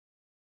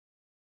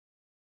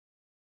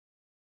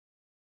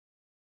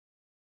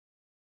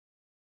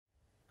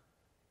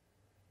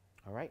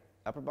All right,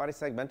 upper body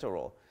segmental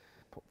roll.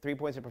 3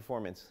 points of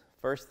performance.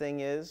 First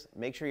thing is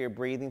make sure you're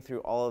breathing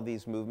through all of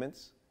these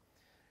movements.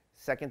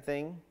 Second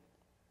thing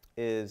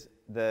is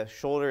the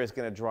shoulder is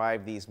going to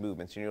drive these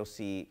movements, and you'll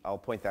see, I'll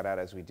point that out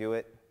as we do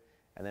it.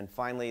 And then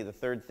finally, the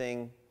third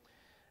thing,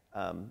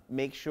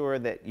 make sure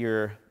that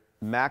you're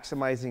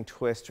maximizing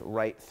twist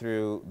right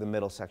through the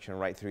middle section,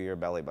 right through your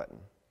belly button.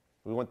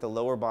 We want the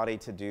lower body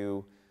to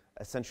do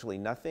essentially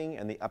nothing,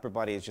 and the upper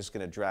body is just going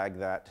to drag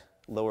that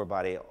lower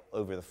body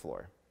over the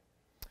floor.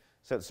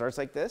 So it starts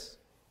like this,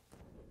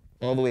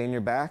 all the way in your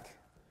back.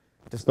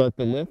 To start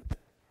the lift,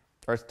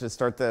 or to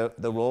start the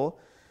roll,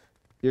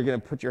 you're going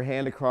to put your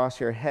hand across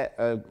your head,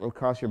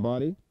 across your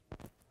body,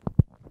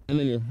 and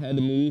then your head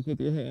moves with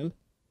your hand.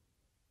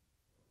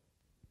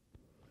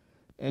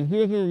 And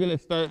here's where we're going to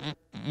start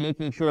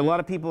making sure. A lot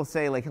of people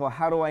say, like, well,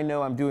 how do I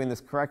know I'm doing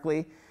this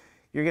correctly?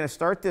 You're going to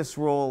start this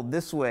roll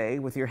this way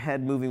with your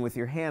head moving with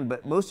your hand,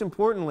 but most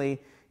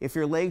importantly, if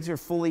your legs are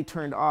fully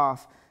turned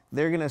off,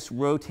 they're going to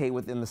rotate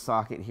within the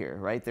socket here,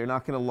 right? They're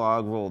not going to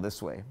log roll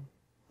this way.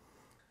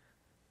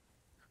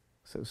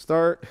 So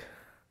start,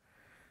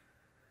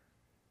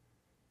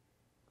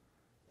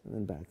 and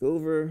then back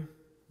over,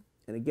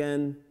 and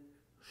again,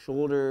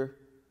 shoulder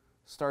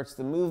starts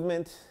the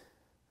movement,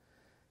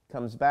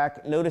 comes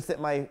back. Notice that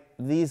my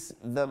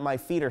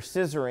feet are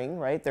scissoring,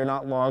 right? They're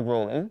not log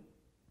rolling.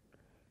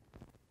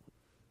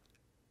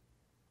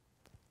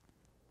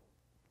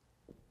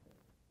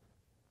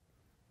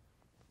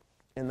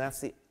 And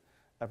that's the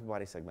upper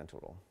body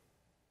segmental roll.